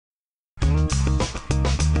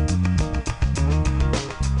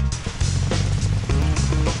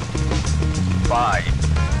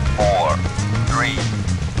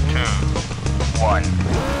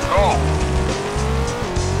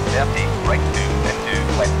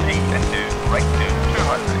20 into right 2,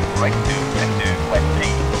 200, right 2 into 20.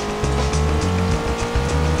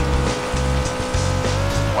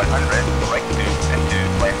 100, right 2 into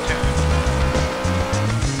left 2.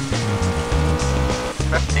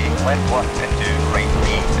 50, left 1 into right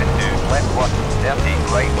 3 into left 1. 30,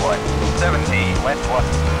 right 1. 70, left 1.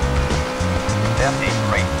 30,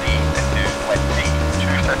 right 3 into left 3.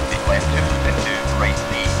 250, left 2 into right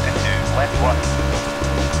 3 into left 1.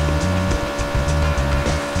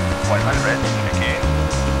 100, again.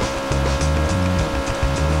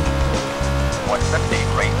 150,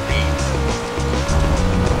 right 3.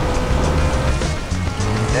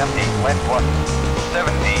 30, left 1.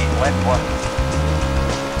 70, left 1.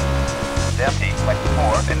 30, left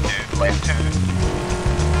 4 into left 2.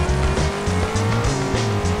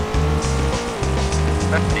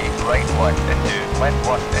 50, right 1 into left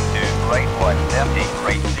 1 into right 1. 30,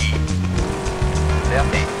 right 3.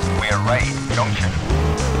 30, square right, junction.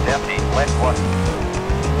 30, left 1.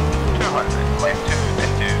 200, left 2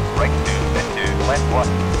 into right 2 into left 1.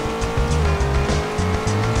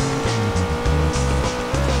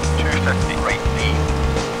 250, right 3.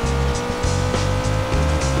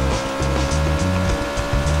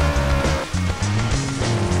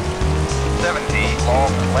 70,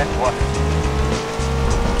 long, left 1.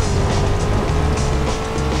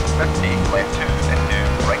 50, left 2 into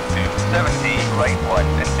right 2. 70, right 1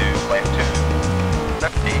 into left 2.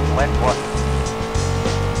 50, left 1.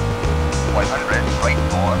 100, right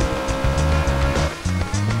 4.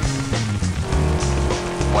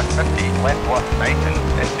 150, left 1, tighten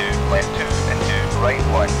into left 2 into right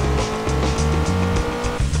 1.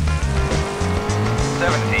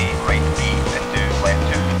 70, right 3 into left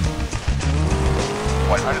 2.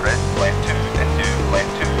 100, left 2 into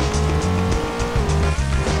left 2.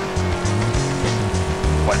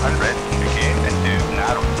 100, again into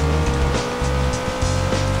narrow.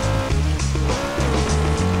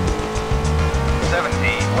 70,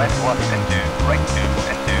 left 1 into right 2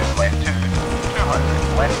 into left 2.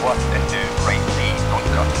 200, left 1 into right 3, don't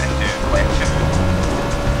cut into left 2.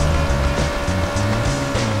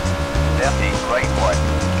 30, right 1.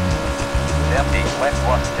 30, left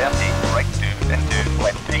 1, 30, right 2 into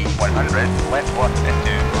left 3. 100, left 1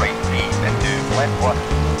 into right 3 into left 1.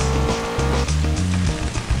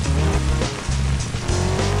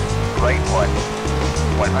 Right 1.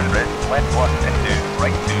 100, left 1 into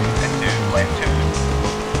right 2 into left 2.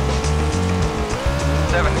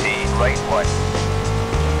 70, right 1.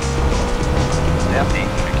 30,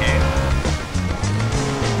 again.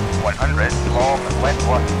 100, long, left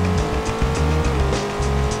 1.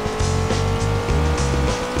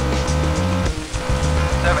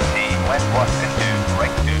 70, left 1 into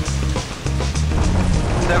right 2.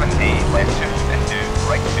 70, left 2 into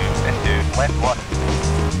right 2 into left 1.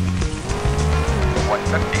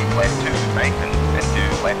 150, left 2, tighten into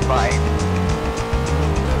left 5.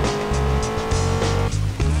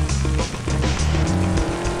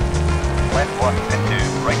 Left 1 into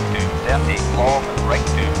right 2, 30, long, right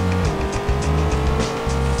 2.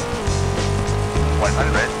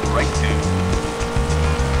 100, right 2.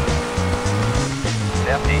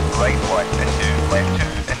 30, right 1 into left 2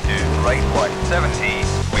 into right 1. 70,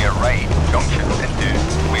 square right, junction into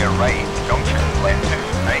square right, junction, left 2,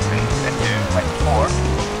 tighten into left 4.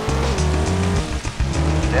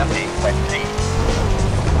 30, left 3.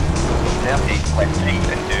 30, left 3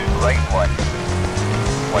 into right 1.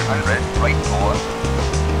 100, right 4.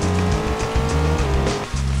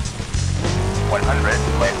 100,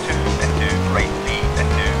 left 2 into right 3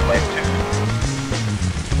 into left 2.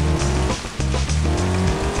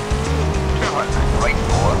 200, right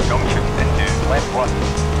 4, junction into left 1.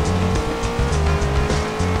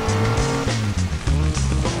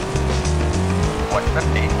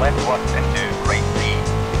 150, left 1 into right 3.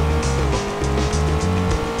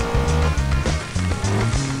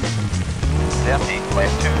 30,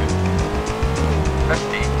 left 2.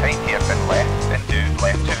 50, tight hairpin left into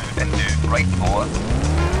left 2 into right 4.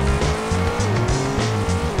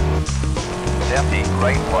 30,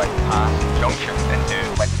 right 1, pass, junction into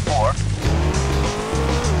left 4.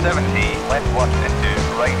 70, left 1 into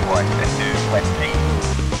right 1 into left 3.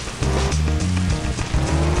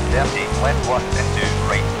 30, left 1 into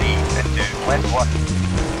right 3 into left 1.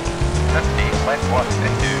 50, left 1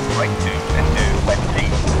 into right 2 into left 3.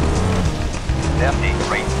 30,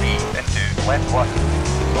 right 3 into left 1.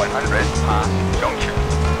 100, pass, junction.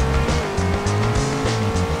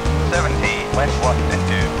 70, left 1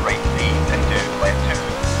 into right 3 into left 2.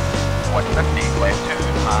 150, left 2,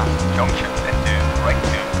 pass, junction into right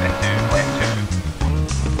 2 into left 2.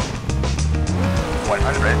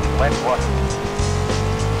 100, left 1.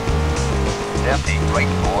 30 right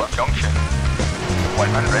 4 junction. 100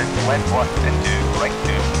 left 1 into right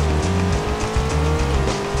 2.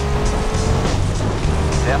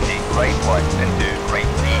 30 right 1 into right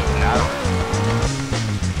 3 narrow.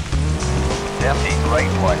 30 right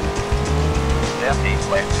 1. 30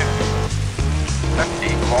 left 2. 50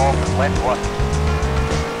 long left 1.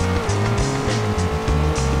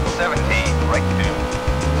 70 right 2.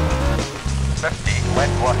 50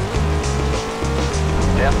 left 1.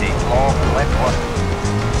 30 long left